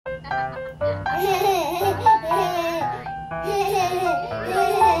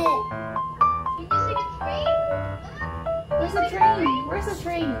Where's the train? Where's the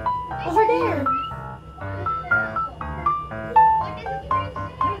train? Over there.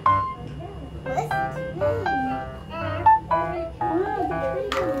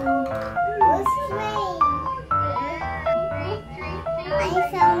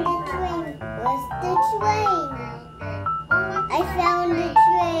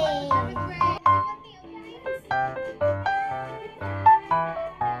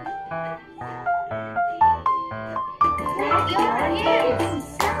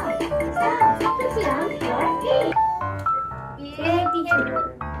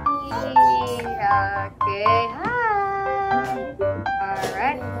 Okay, hi.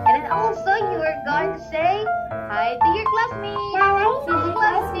 Alright, and then also you are going to say hi to your classmates. Hi,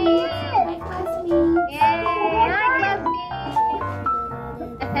 classmates. Yay, hi classmates.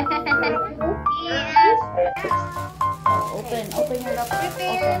 Yes. Open your laptop.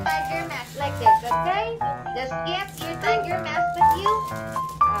 Prepare your tiger mask like this, okay? Just get your tiger mask with you.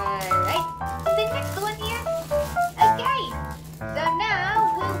 Alright. The next one here. Okay. So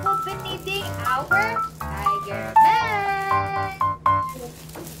now we will be needing our tiger mask.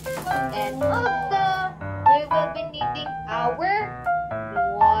 And also we will be needing our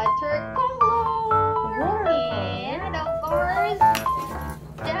watercolor. And of course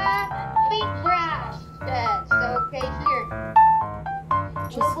the paintbrush. That's okay here.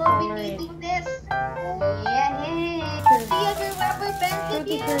 We will be needing this. Yeah. Do you have your rubber bands with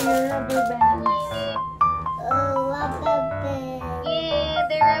you? Your rubber bands. Yeah,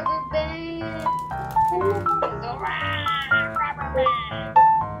 the rubber band. So, rubber band.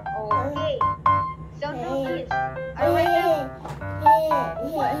 Okay. So now this. Alright now.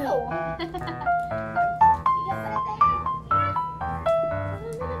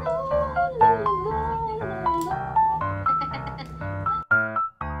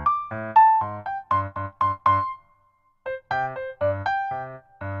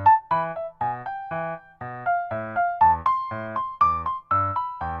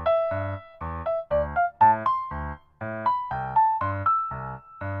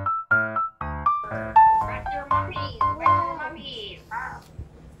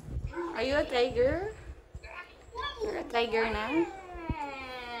 Are you a tiger? You're a tiger now?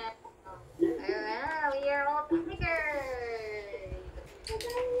 We are all tigers.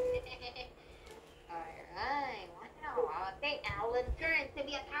 Alright, wow. I think Alan turned to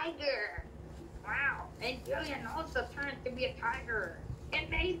be a tiger. Wow, and Julian also turned to be a tiger. And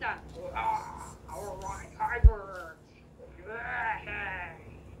Nathan. Alright, tiger.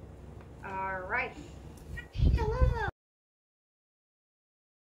 Alright. Hello.